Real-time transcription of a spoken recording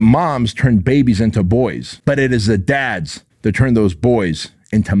moms turn babies into boys, but it is the dads that turn those boys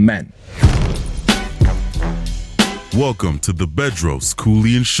into men. Welcome to the Bedros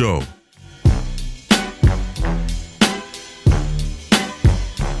Keuilian Show.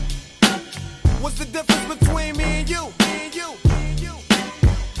 What's the difference between me and you?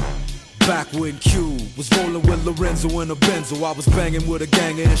 Back when Q was rolling with Lorenzo in a Benzo, I was banging with a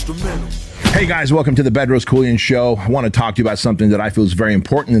gang of instrumentals. Hey guys, welcome to the Bedros Keuilian Show. I want to talk to you about something that I feel is very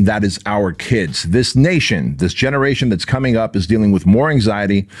important, and that is our kids. This nation, this generation that's coming up is dealing with more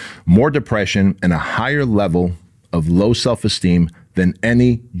anxiety, more depression, and a higher level of low self-esteem than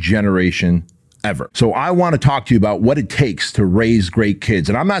any generation ever. So I want to talk to you about what it takes to raise great kids.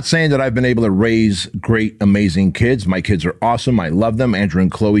 And I'm not saying that I've been able to raise great, amazing kids. My kids are awesome. I love them. Andrew and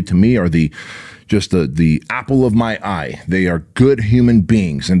Chloe, to me, are the apple of my eye. They are good human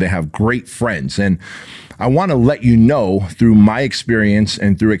beings and they have great friends. And I want to let you know through my experience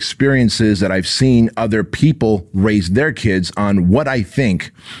and through experiences that I've seen other people raise their kids on what I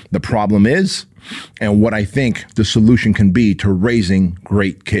think the problem is and what I think the solution can be to raising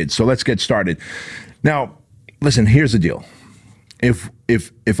great kids. So let's get started. Now, listen, here's the deal.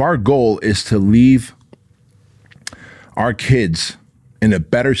 If our goal is to leave our kids in a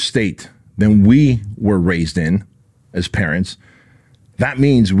better state than we were raised in as parents, that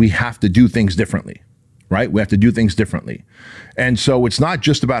means we have to do things differently, right? We have to do things differently. And so it's not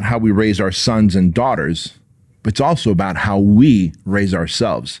just about how we raise our sons and daughters, but it's also about how we raise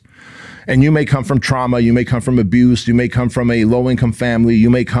ourselves. And you may come from trauma, you may come from abuse, you may come from a low-income family, you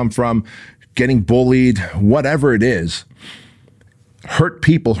may come from getting bullied, whatever it is. Hurt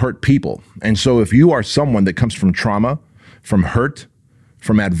people hurt people. And so if you are someone that comes from trauma, from hurt,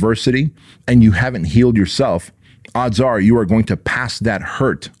 from adversity, and you haven't healed yourself, odds are you are going to pass that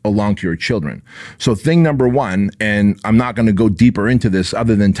hurt along to your children. So thing number one, and I'm not going to go deeper into this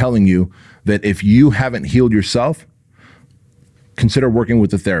other than telling you that if you haven't healed yourself, consider working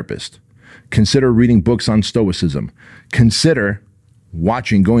with a therapist. Consider reading books on stoicism. Consider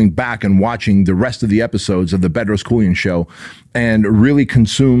going back and watching the rest of the episodes of the Bedros Keuilian Show and really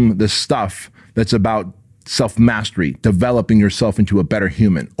consume the stuff that's about self-mastery, developing yourself into a better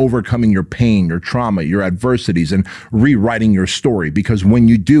human, overcoming your pain, your trauma, your adversities, and rewriting your story. Because when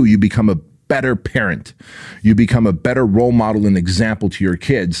you do, you become a better parent. You become a better role model and example to your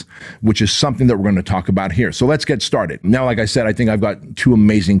kids, which is something that we're going to talk about here. So let's get started. Now, like I said, I think I've got two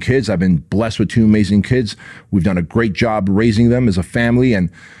amazing kids. I've been blessed with two amazing kids. We've done a great job raising them as a family. And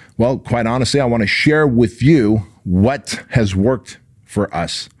well, quite honestly, I want to share with you what has worked for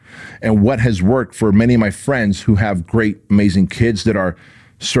us and what has worked for many of my friends who have great, amazing kids that are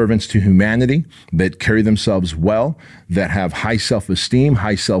servants to humanity, that carry themselves well, that have high self-esteem,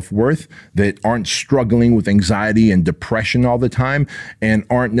 high self-worth, that aren't struggling with anxiety and depression all the time, and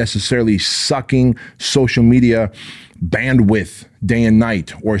aren't necessarily sucking social media bandwidth day and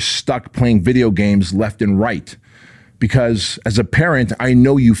night or stuck playing video games left and right. Because as a parent, I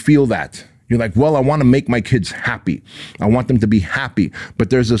know you feel that. You're like, well, I want to make my kids happy. I want them to be happy. But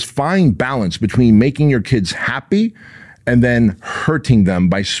there's this fine balance between making your kids happy and then hurting them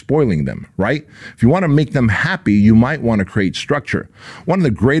by spoiling them, right? If you want to make them happy, you might want to create structure. One of the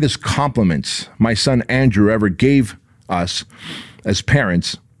greatest compliments my son Andrew ever gave us as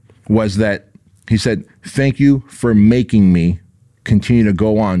parents was that he said, "Thank you for making me continue to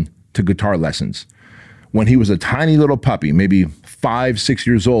go on to guitar lessons." When he was a tiny little puppy, maybe 5, 6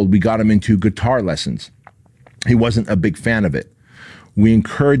 years old, we got him into guitar lessons. He wasn't a big fan of it. We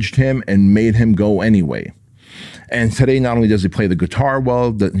encouraged him and made him go anyway. And today, not only does he play the guitar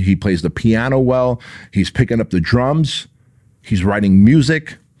well, he plays the piano well, he's picking up the drums, he's writing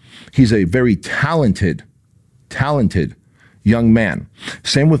music. He's a very talented young man.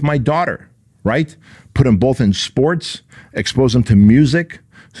 Same with my daughter, right? Put them both in sports, expose them to music,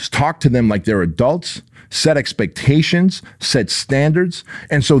 talk to them like they're adults, set expectations, set standards.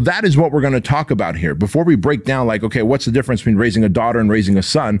 And so that is what we're going to talk about here. Before we break down like, okay, what's the difference between raising a daughter and raising a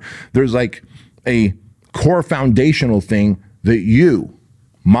son? There's like a core foundational thing that you,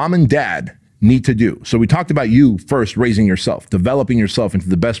 mom and dad, need to do. So we talked about you first raising yourself, developing yourself into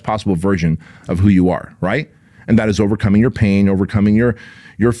the best possible version of who you are, right? And that is overcoming your pain, overcoming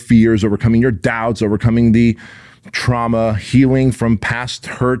your fears, overcoming your doubts, overcoming the trauma, healing from past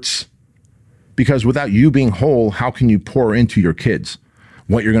hurts. Because without you being whole, how can you pour into your kids?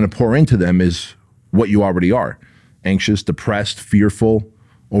 What you're going to pour into them is what you already are. Anxious, depressed, fearful,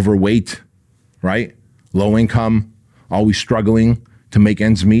 overweight, right? Low income, always struggling to make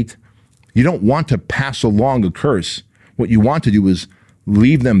ends meet. You don't want to pass along a curse. What you want to do is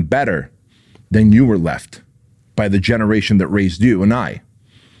leave them better than you were left by the generation that raised you and I.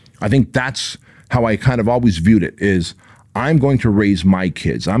 I think that's how I kind of always viewed it is I'm going to raise my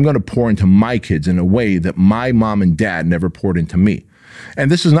kids. I'm going to pour into my kids in a way that my mom and dad never poured into me.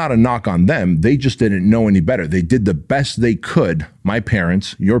 And this is not a knock on them. They just didn't know any better. They did the best they could. My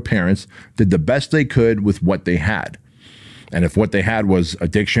parents, your parents, did the best they could with what they had. And if what they had was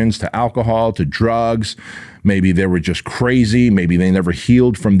addictions to alcohol, to drugs, maybe they were just crazy, maybe they never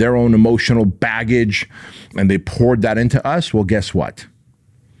healed from their own emotional baggage, and they poured that into us, well, guess what?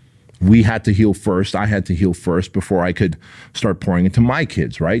 We had to heal first. I had to heal first before I could start pouring into my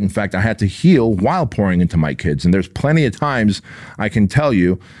kids, right? In fact, I had to heal while pouring into my kids. And there's plenty of times I can tell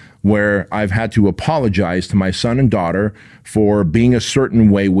you where I've had to apologize to my son and daughter for being a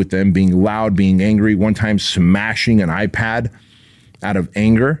certain way with them, being loud, being angry, one time smashing an iPad out of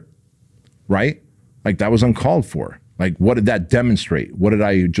anger, right? Like that was uncalled for. Like, what did that demonstrate? What did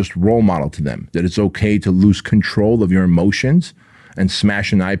I just role model to them? That it's okay to lose control of your emotions and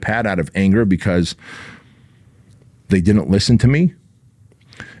smash an iPad out of anger because they didn't listen to me.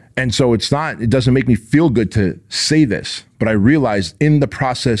 And so it doesn't make me feel good to say this, but I realized in the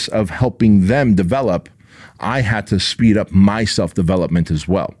process of helping them develop, I had to speed up my self-development as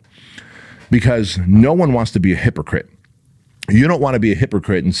well. Because no one wants to be a hypocrite. You don't want to be a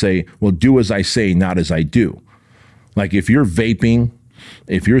hypocrite and say, well, do as I say, not as I do. Like if you're vaping,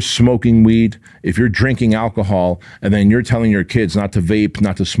 if you're smoking weed, if you're drinking alcohol, and then you're telling your kids not to vape,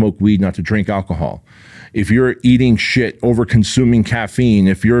 not to smoke weed, not to drink alcohol, if you're eating shit, over consuming caffeine,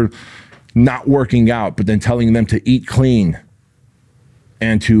 if you're not working out, but then telling them to eat clean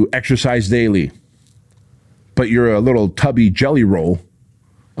and to exercise daily, but you're a little tubby jelly roll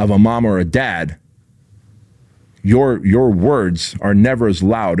of a mom or a dad, your words are never as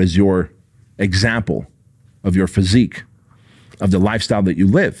loud as your example of your physique, of the lifestyle that you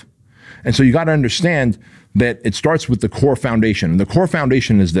live. And so you got to understand that it starts with the core foundation. And the core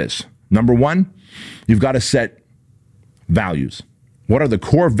foundation is this. Number one, you've got to set values. What are the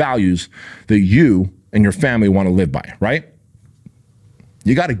core values that you and your family want to live by, right?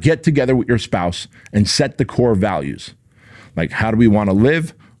 You got to get together with your spouse and set the core values. Like, how do we want to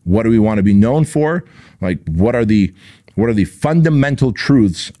live? What do we want to be known for? Like, what are the fundamental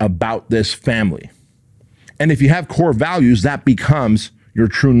truths about this family? And if you have core values, that becomes your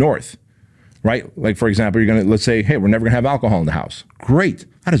true north, right? Like, for example, let's say, hey, we're never gonna have alcohol in the house. Great,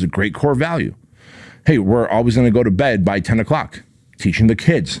 that is a great core value. Hey, we're always gonna go to bed by 10 o'clock, teaching the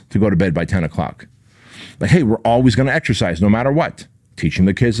kids to go to bed by 10 o'clock. Like, hey, we're always gonna exercise no matter what, teaching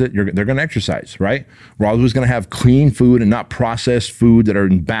the kids that they're gonna exercise, right? We're always gonna have clean food and not processed food that are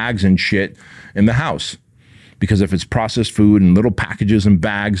in bags and shit in the house. Because if it's processed food in little packages and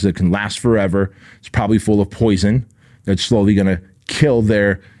bags that can last forever, it's probably full of poison that's slowly going to kill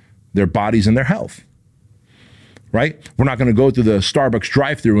their bodies and their health, right? We're not going to go through the Starbucks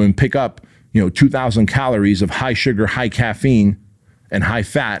drive-thru and pick up, 2,000 calories of high sugar, high caffeine, and high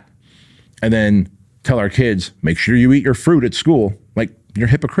fat, and then tell our kids, make sure you eat your fruit at school. Like, you're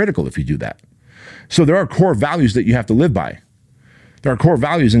hypocritical if you do that. So there are core values that you have to live by. There are core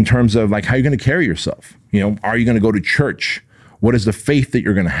values in terms of like how you're going to carry yourself. Are you going to go to church? What is the faith that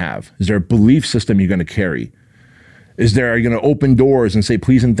you're going to have? Is there a belief system you're going to carry? Are you going to open doors and say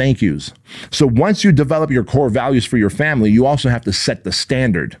please and thank yous? So once you develop your core values for your family, you also have to set the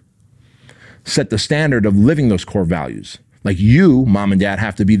standard. Set the standard of living those core values. Like you, mom and dad,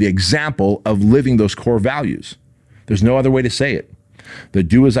 have to be the example of living those core values. There's no other way to say it. The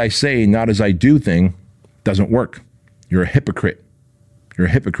do as I say, not as I do thing doesn't work. You're a hypocrite. You're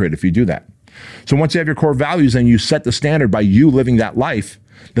a hypocrite if you do that. So once you have your core values and you set the standard by you living that life,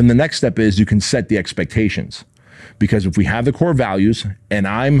 then the next step is you can set the expectations. Because if we have the core values and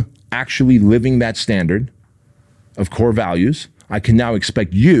I'm actually living that standard of core values, I can now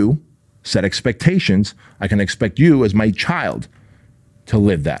expect you, set expectations, I can expect you as my child to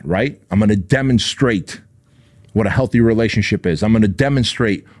live that, right? I'm going to demonstrate what a healthy relationship is. I'm going to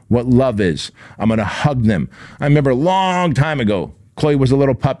demonstrate what love is. I'm going to hug them. I remember a long time ago, Chloe was a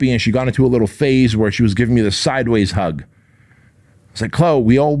little puppy and she got into a little phase where she was giving me the sideways hug. I was like, Chloe,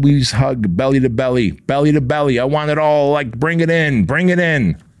 we always hug belly to belly, belly to belly. I want it all, like, bring it in, bring it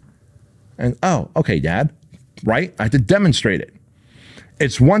in. And, oh, okay, Dad, right? I have to demonstrate it.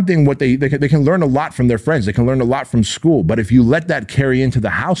 It's one thing what they can learn a lot from their friends. They can learn a lot from school. But if you let that carry into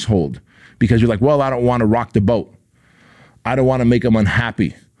the household because you're like, well, I don't want to rock the boat. I don't want to make them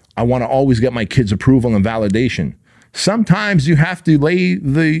unhappy. I want to always get my kids' approval and validation. Sometimes you have to lay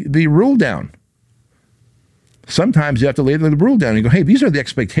the rule down. Sometimes you have to lay the rule down and go, hey, these are the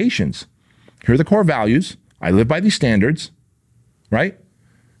expectations. Here are the core values. I live by these standards, right?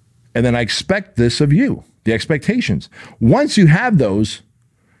 And then I expect this of you, the expectations. Once you have those,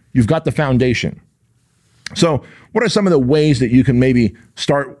 You've got the foundation. So what are some of the ways that you can maybe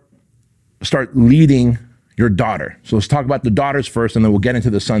start leading your daughter? So let's talk about the daughters first, and then we'll get into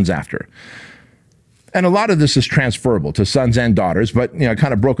the sons after. And a lot of this is transferable to sons and daughters, but I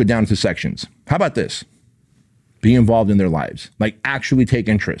kind of broke it down into sections. How about this? Be involved in their lives, like actually take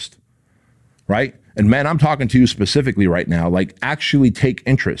interest, right? And man, I'm talking to you specifically right now, like actually take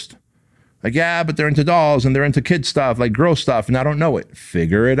interest. Like, yeah, but they're into dolls and they're into kid stuff, like girl stuff, and I don't know it.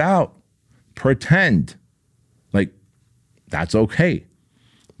 Figure it out. Pretend. Like, that's okay.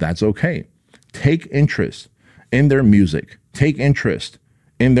 That's okay. Take interest in their music. Take interest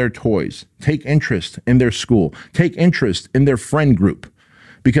in their toys. Take interest in their school. Take interest in their friend group.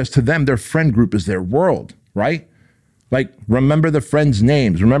 Because to them, their friend group is their world, right? Like, remember the friends'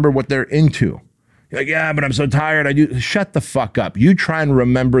 names. Remember what they're into. You're like, yeah, but I'm so tired. Shut the fuck up. You try and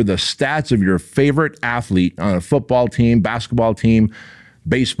remember the stats of your favorite athlete on a football team, basketball team,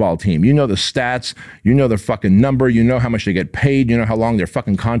 baseball team. You know the stats. You know their fucking number. You know how much they get paid. You know how long their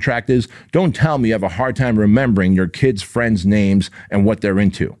fucking contract is. Don't tell me you have a hard time remembering your kids' friends' names and what they're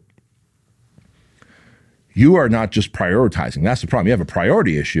into. You are not just prioritizing. That's the problem. You have a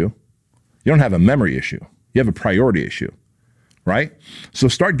priority issue. You don't have a memory issue. You have a priority issue. Right? So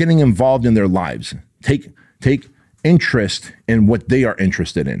start getting involved in their lives. Take interest in what they are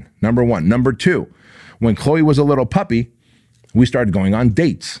interested in. Number one. Number two, when Chloe was a little puppy, we started going on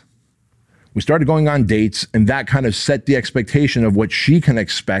dates. We started going on dates, and that kind of set the expectation of what she can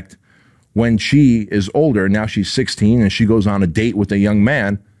expect when she is older. Now she's 16 and she goes on a date with a young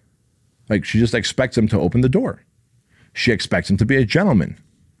man. Like, she just expects him to open the door. She expects him to be a gentleman.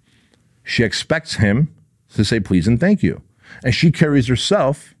 She expects him to say please and thank you. And she carries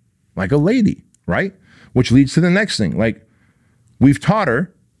herself like a lady, right? Which leads to the next thing. Like, we've taught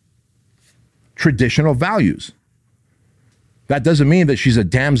her traditional values. That doesn't mean that she's a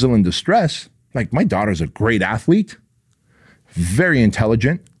damsel in distress. Like, my daughter's a great athlete, very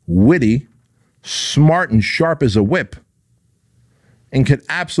intelligent, witty, smart and sharp as a whip, and can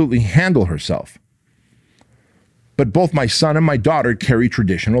absolutely handle herself. But both my son and my daughter carry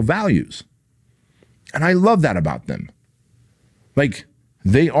traditional values. And I love that about them. Like,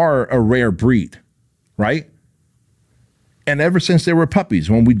 they are a rare breed, right? And ever since they were puppies,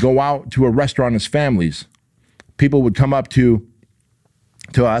 when we'd go out to a restaurant as families, people would come up to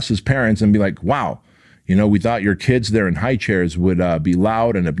us as parents and be like, wow, we thought your kids there in high chairs would be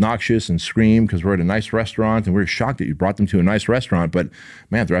loud and obnoxious and scream because we're at a nice restaurant, and we're shocked that you brought them to a nice restaurant. But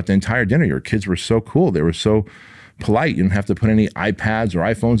man, throughout the entire dinner, your kids were so cool. They were so polite. You didn't have to put any iPads or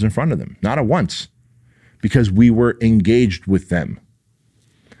iPhones in front of them. Not at once. Because we were engaged with them.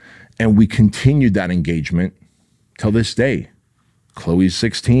 And we continued that engagement till this day. Chloe's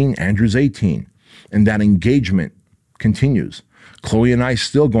 16, Andrew's 18. And that engagement continues. Chloe and I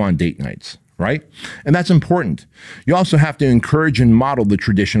still go on date nights, right? And that's important. You also have to encourage and model the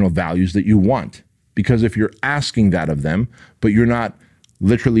traditional values that you want. Because if you're asking that of them, but you're not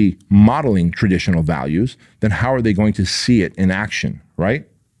literally modeling traditional values, then how are they going to see it in action, right?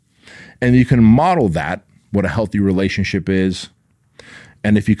 And you can model that, what a healthy relationship is.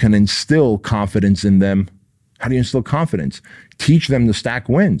 And if you can instill confidence in them, how do you instill confidence? Teach them to stack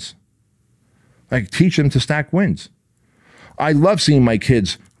wins. Like, teach them to stack wins. I love seeing my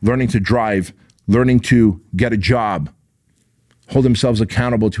kids learning to drive, learning to get a job, hold themselves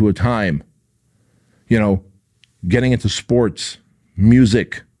accountable to a time, getting into sports,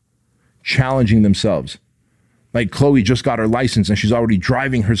 music, challenging themselves. Like, Chloe just got her license and she's already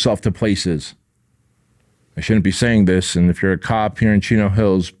driving herself to places. I shouldn't be saying this, and if you're a cop here in Chino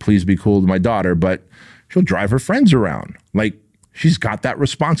Hills, please be cool to my daughter, but she'll drive her friends around. Like, she's got that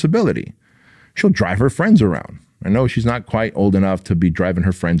responsibility. She'll drive her friends around. I know she's not quite old enough to be driving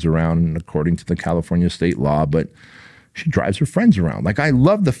her friends around according to the California state law, but she drives her friends around. Like, I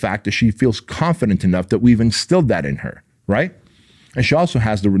love the fact that she feels confident enough that we've instilled that in her, right? And she also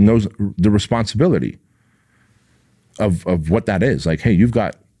has the responsibility of what that is. Like, hey, you've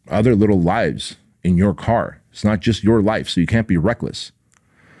got other little lives in your car. It's not just your life, so you can't be reckless.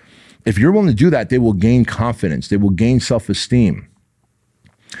 If you're willing to do that, they will gain confidence. They will gain self-esteem.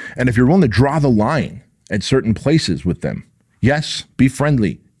 And if you're willing to draw the line at certain places with them, yes, be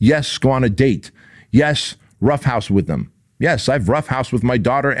friendly. Yes, go on a date. Yes, roughhouse with them. Yes, I've roughhoused with my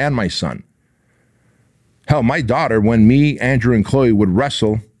daughter and my son. Hell, my daughter, when me, Andrew, and Chloe would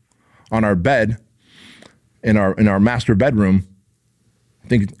wrestle on our bed in our master bedroom, I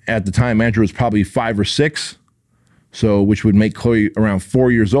think at the time Andrew was probably 5 or 6, so which would make Chloe around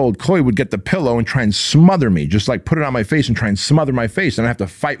 4 years old. Chloe would get the pillow and try and smother me, just like put it on my face and try and smother my face, and I have to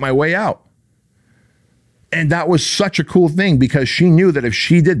fight my way out. And that was such a cool thing because she knew that if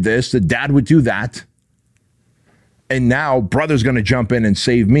she did this, the dad would do that. And now brother's going to jump in and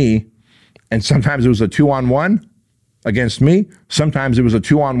save me. And sometimes it was a 2-on-1 against me. Sometimes it was a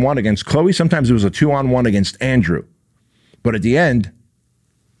 2-on-1 against Chloe. Sometimes it was a 2-on-1 against Andrew. But at the end,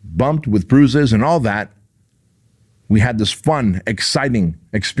 bumped with bruises and all that, we had this fun, exciting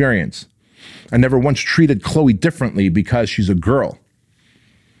experience. I never once treated Chloe differently because she's a girl.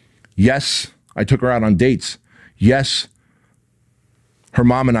 Yes, I took her out on dates. Yes, her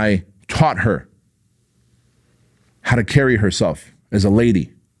mom and I taught her how to carry herself as a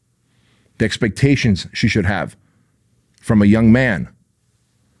lady, the expectations she should have from a young man.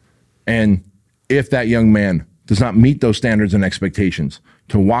 And if that young man does not meet those standards and expectations,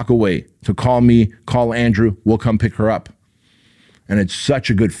 to walk away, to call me, call Andrew, we'll come pick her up. And it's such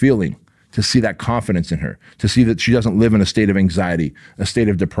a good feeling to see that confidence in her, to see that she doesn't live in a state of anxiety, a state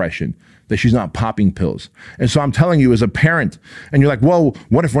of depression, that she's not popping pills. And so I'm telling you as a parent, and you're like, whoa,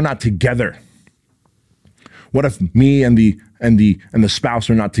 what if we're not together? What if me and the spouse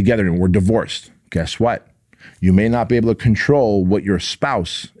are not together and we're divorced? Guess what? You may not be able to control what your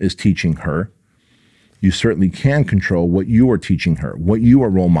spouse is teaching her. You certainly can control what you are teaching her, what you are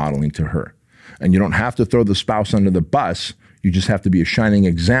role modeling to her. And you don't have to throw the spouse under the bus. You just have to be a shining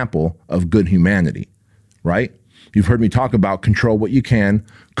example of good humanity, right? You've heard me talk about control what you can,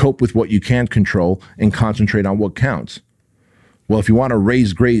 cope with what you can't control, and concentrate on what counts. Well, if you want to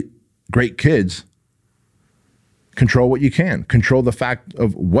raise great kids, control what you can. Control the fact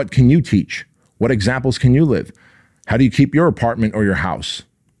of what can you teach? What examples can you live? How do you keep your apartment or your house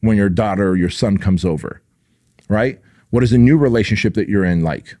when your daughter or your son comes over, right? What is a new relationship that you're in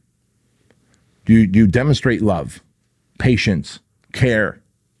like? Do you demonstrate love, patience, care,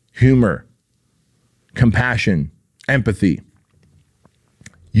 humor, compassion, empathy?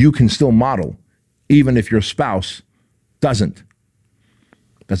 You can still model, even if your spouse doesn't.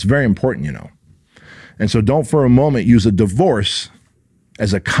 That's very important, you know. And so don't for a moment use a divorce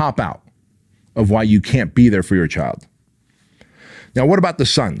as a cop-out of why you can't be there for your child. Now, what about the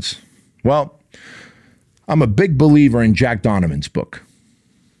sons? Well, I'm a big believer in Jack Donovan's book.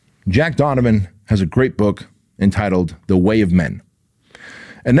 Jack Donovan has a great book entitled The Way of Men.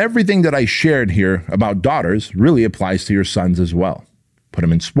 And everything that I shared here about daughters really applies to your sons as well. Put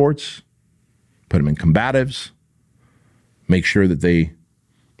them in sports, put them in combatives, make sure that they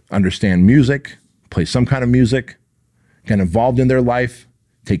understand music, play some kind of music, get involved in their life,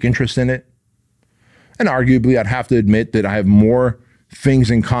 take interest in it. And arguably, I'd have to admit that I have more things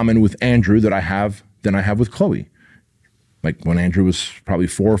in common with Andrew than I have with Chloe. Like when Andrew was probably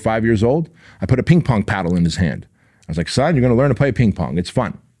 4 or 5 years old, I put a ping pong paddle in his hand. I was like, son, you're going to learn to play ping pong. It's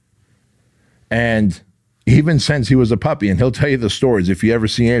fun. And even since he was a puppy, and he'll tell you the stories. If you ever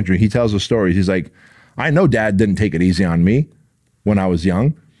see Andrew, he tells the stories. He's like, I know dad didn't take it easy on me when I was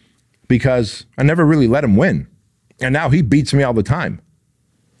young because I never really let him win. And now he beats me all the time.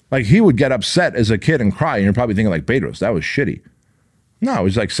 Like he would get upset as a kid and cry. And you're probably thinking like, Bedros, that was shitty. No,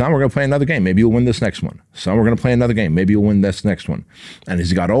 he's like, son, we're going to play another game. Maybe you'll win this next one. Son, we're going to play another game. Maybe you'll win this next one. And as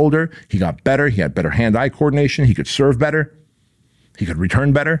he got older, he got better. He had better hand-eye coordination. He could serve better. He could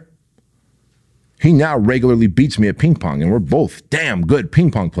return better. He now regularly beats me at ping pong, and we're both damn good ping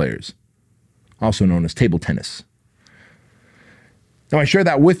pong players, also known as table tennis. Now, I share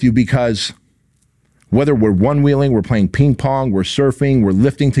that with you because whether we're one-wheeling, we're playing ping pong, we're surfing, we're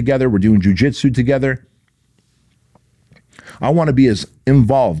lifting together, we're doing jujitsu together, I want to be as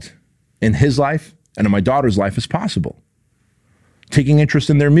involved in his life and in my daughter's life as possible. Taking interest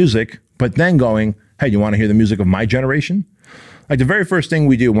in their music, but then going, hey, you want to hear the music of my generation? Like the very first thing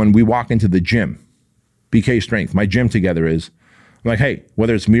we do when we walk into the gym, BK Strength, my gym together is, I'm like, hey,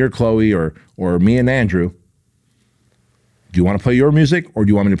 whether it's me or Chloe or me and Andrew, do you want to play your music or do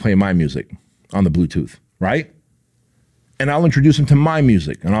you want me to play my music on the Bluetooth, right? And I'll introduce them to my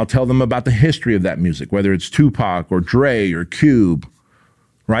music, and I'll tell them about the history of that music, whether it's Tupac or Dre or Cube,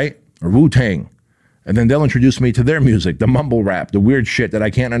 right? Or Wu-Tang. And then they'll introduce me to their music, the mumble rap, the weird shit that I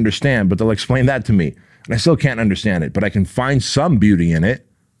can't understand, but they'll explain that to me. And I still can't understand it, but I can find some beauty in it.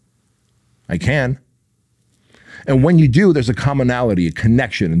 I can. And when you do, there's a commonality, a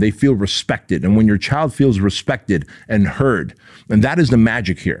connection, and they feel respected. And when your child feels respected and heard, and that is the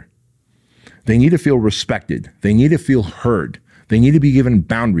magic here. They need to feel respected. They need to feel heard. They need to be given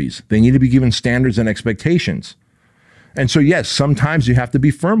boundaries. They need to be given standards and expectations. And so, yes, sometimes you have to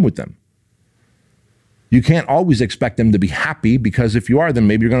be firm with them. You can't always expect them to be happy because if you are, then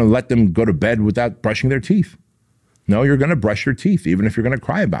maybe you're going to let them go to bed without brushing their teeth. No, you're going to brush your teeth, even if you're going to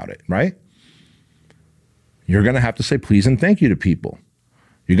cry about it, right? You're going to have to say please and thank you to people.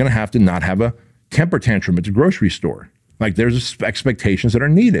 You're going to have to not have a temper tantrum at the grocery store. Like there's expectations that are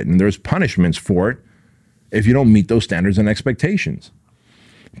needed and there's punishments for it if you don't meet those standards and expectations.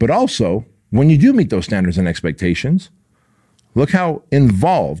 But also, when you do meet those standards and expectations, look how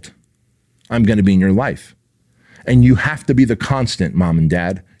involved I'm going to be in your life. And you have to be the constant, mom and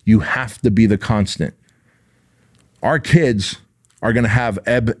dad. You have to be the constant. Our kids are going to have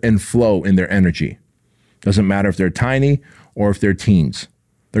ebb and flow in their energy. Doesn't matter if they're tiny or if they're teens.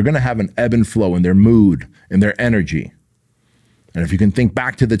 They're going to have an ebb and flow in their mood, in their energy. And if you can think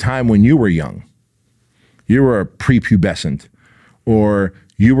back to the time when you were young, you were a prepubescent, or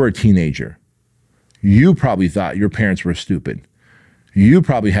you were a teenager, you probably thought your parents were stupid. You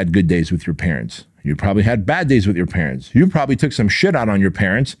probably had good days with your parents. You probably had bad days with your parents. You probably took some shit out on your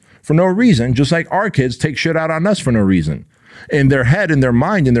parents for no reason, just like our kids take shit out on us for no reason. In their head, in their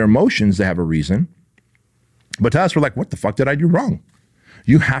mind, in their emotions, they have a reason. But to us, we're like, what the fuck did I do wrong?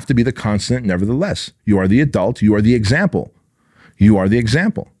 You have to be the constant nevertheless. You are the adult. You are the example. You are the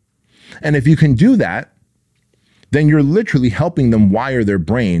example. And if you can do that, then you're literally helping them wire their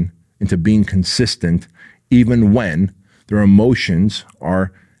brain into being consistent even when their emotions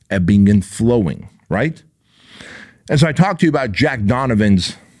are ebbing and flowing, right? And so I talked to you about Jack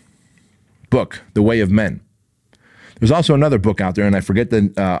Donovan's book, The Way of Men. There's also another book out there, and I forget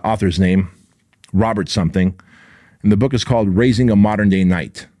the author's name, Robert something, and the book is called Raising a Modern Day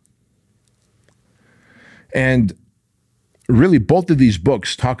Knight. And really, both of these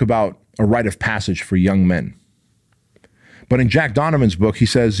books talk about a rite of passage for young men. But in Jack Donovan's book, he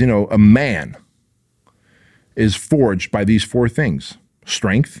says, you know, a man is forged by these four things: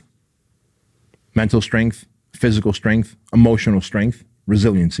 strength, mental strength, physical strength, emotional strength,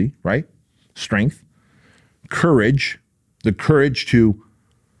 resiliency, right? Strength, courage, the courage to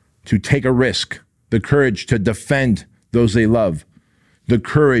take a risk, the courage to defend those they love, the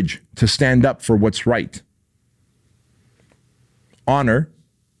courage to stand up for what's right. Honor,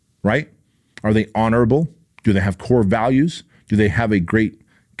 right? Are they honorable? Do they have core values? Do they have a great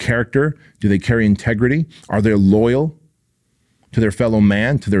character? Do they carry integrity? Are they loyal to their fellow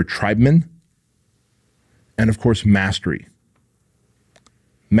man, to their tribeman? And of course, mastery.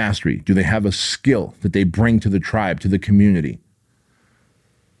 Mastery. Do they have a skill that they bring to the tribe, to the community?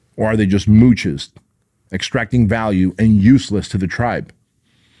 Or are they just mooches, extracting value and useless to the tribe?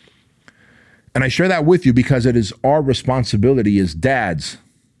 And I share that with you because it is our responsibility as dads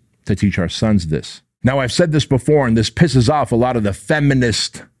to teach our sons this. Now, I've said this before, and this pisses off a lot of the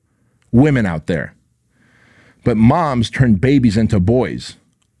feminist women out there. But moms turn babies into boys.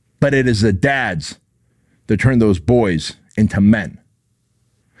 But it is the dads that turn those boys into men.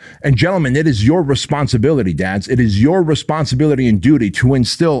 And gentlemen, it is your responsibility, dads. It is your responsibility and duty to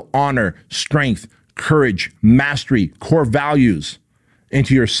instill honor, strength, courage, mastery, core values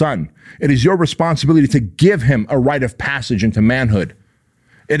into your son. It is your responsibility to give him a rite of passage into manhood.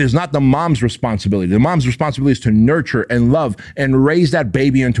 It is not the mom's responsibility. The mom's responsibility is to nurture and love and raise that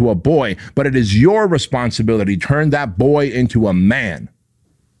baby into a boy, but it is your responsibility to turn that boy into a man.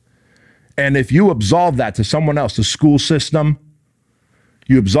 And if you absolve that to someone else, the school system,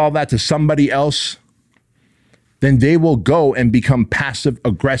 you absolve that to somebody else, then they will go and become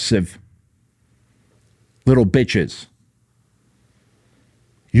passive-aggressive little bitches.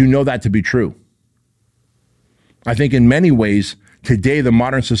 You know that to be true. I think in many ways, today, the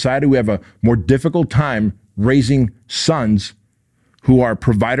modern society, we have a more difficult time raising sons who are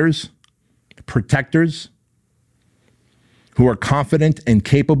providers, protectors, who are confident and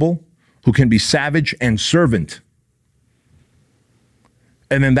capable, who can be savage and servant.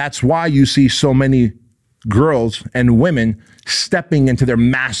 And then that's why you see so many girls and women stepping into their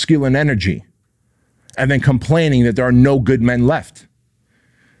masculine energy and then complaining that there are no good men left.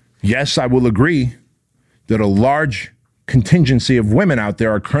 Yes, I will agree that a large contingency of women out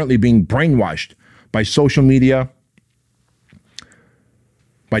there are currently being brainwashed by social media,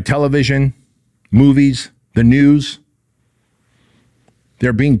 by television, movies, the news.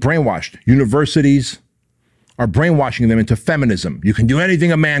 They're being brainwashed. Universities are brainwashing them into feminism. You can do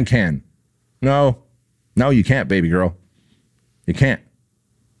anything a man can. No, you can't, baby girl. You can't.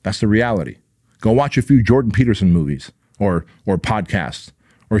 That's the reality. Go watch a few Jordan Peterson movies or podcasts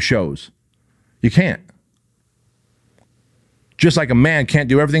or shows. You can't. Just like a man can't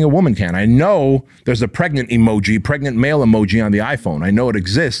do everything a woman can. I know there's a pregnant emoji, pregnant male emoji on the iPhone. I know it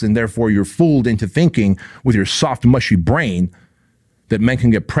exists, and therefore you're fooled into thinking with your soft, mushy brain that men can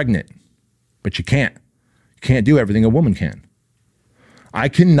get pregnant. But you can't. You can't do everything a woman can. I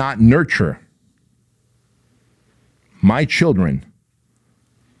cannot nurture my children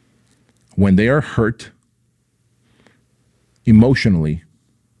when they are hurt emotionally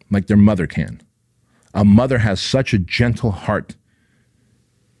like their mother can. A mother has such a gentle heart,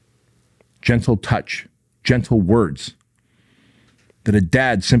 gentle touch, gentle words that a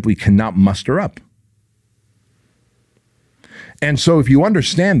dad simply cannot muster up. And so if you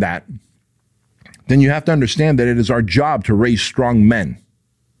understand that, then you have to understand that it is our job to raise strong men,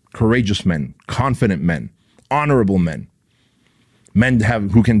 courageous men, confident men, honorable men, men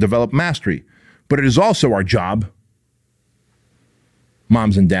who can develop mastery. But it is also our job,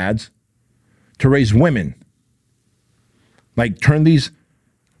 moms and dads, to raise women. Like turn these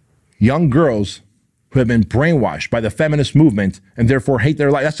young girls who have been brainwashed by the feminist movement and therefore hate their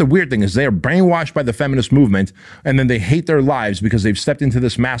life. That's the weird thing, is they are brainwashed by the feminist movement and then they hate their lives because they've stepped into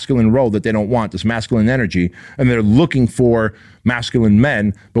this masculine role that they don't want, this masculine energy, and they're looking for masculine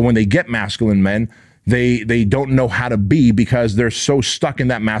men. But when they get masculine men, they don't know how to be because they're so stuck in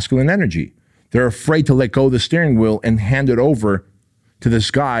that masculine energy. They're afraid to let go of the steering wheel and hand it over to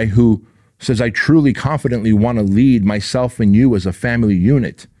this guy who says, I truly confidently want to lead myself and you as a family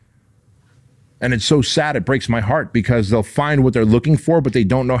unit. And it's so sad, it breaks my heart because they'll find what they're looking for, but they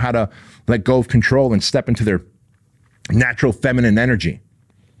don't know how to let go of control and step into their natural feminine energy.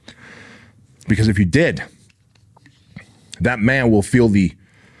 Because if you did, that man will feel the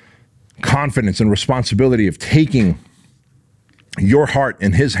confidence and responsibility of taking your heart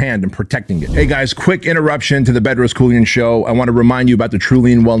in his hand and protecting it. Hey guys, quick interruption to the Bedros Keuilian Show. I want to remind you about the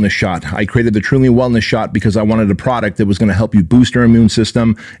Trulian Wellness Shot. I created the Trulian Wellness Shot because I wanted a product that was going to help you boost your immune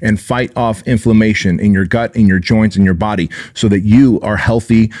system and fight off inflammation in your gut, in your joints, in your body, so that you are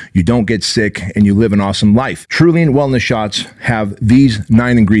healthy, you don't get sick, and you live an awesome life. Trulian Wellness Shots have these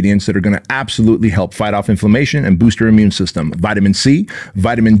 9 ingredients that are going to absolutely help fight off inflammation and boost your immune system. Vitamin C,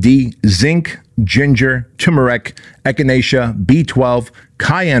 vitamin D, zinc, ginger, turmeric, echinacea, B12,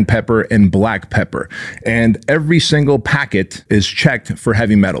 cayenne pepper, and black pepper. And every single packet is checked for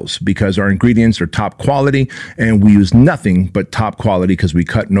heavy metals because our ingredients are top quality and we use nothing but top quality because we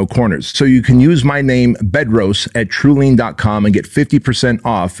cut no corners. So you can use my name, Bedros, at Trulian.com and get 50%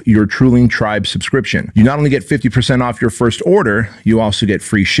 off your Trulian Tribe subscription. You not only get 50% off your first order, you also get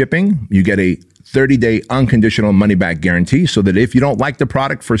free shipping. You get a 30-day unconditional money-back guarantee, so that if you don't like the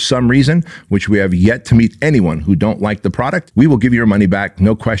product for some reason, which we have yet to meet anyone who don't like the product, we will give you your money back,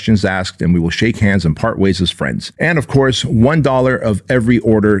 no questions asked, and we will shake hands and part ways as friends. And of course, $1 of every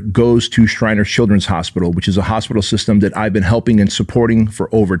order goes to Shriners Children's Hospital, which is a hospital system that I've been helping and supporting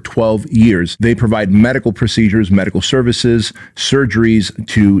for over 12 years. They provide medical procedures, medical services, surgeries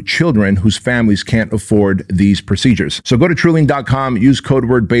to children whose families can't afford these procedures. So go to Trulian.com, use code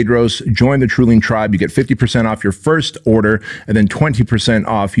word Bedros, join the Trulian Tribe. You get 50% off your first order and then 20%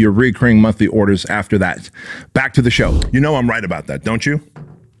 off your recurring monthly orders after that. Back to the show. You know I'm right about that, don't you?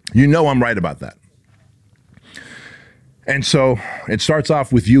 You know I'm right about that. And so it starts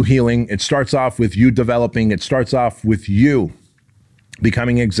off with you healing. It starts off with you developing. It starts off with you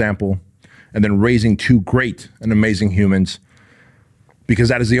becoming an example and then raising 2 great and amazing humans, because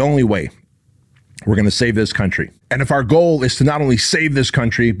that is the only way we're going to save this country. And if our goal is to not only save this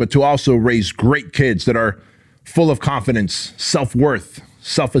country, but to also raise great kids that are full of confidence, self-worth,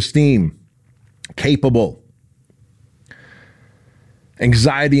 self-esteem, capable,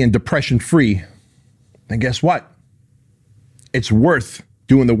 anxiety and depression free, then guess what? It's worth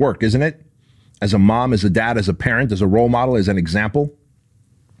doing the work, isn't it? As a mom, as a dad, as a parent, as a role model, as an example.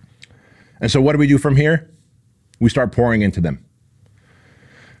 And so what do we do from here? We start pouring into them.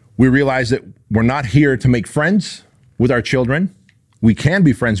 We realize that we're not here to make friends with our children. We can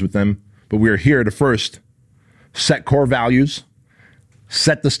be friends with them, but we are here to first set core values,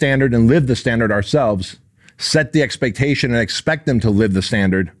 set the standard and live the standard ourselves, set the expectation and expect them to live the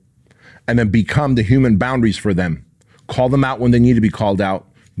standard, and then become the human boundaries for them. Call them out when they need to be called out,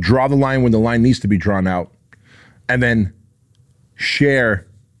 draw the line when the line needs to be drawn out, and then share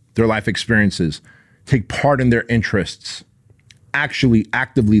their life experiences, take part in their interests, actually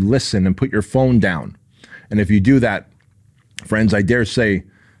actively listen and put your phone down. And if you do that, friends, I dare say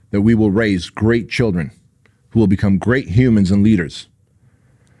that we will raise great children who will become great humans and leaders,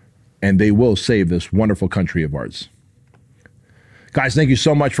 and they will save this wonderful country of ours. Guys, thank you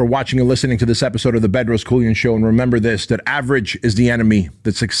so much for watching and listening to this episode of the Bedros Keuilian Show. And remember this, that average is the enemy,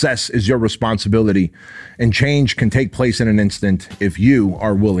 that success is your responsibility, and change can take place in an instant if you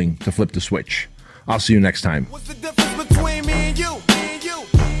are willing to flip the switch. I'll see you next time. What's the difference between me and you?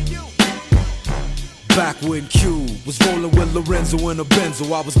 Back when Q was rolling with Lorenzo in a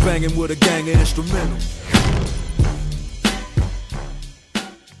Benzo, I was banging with a gang of instrumentals.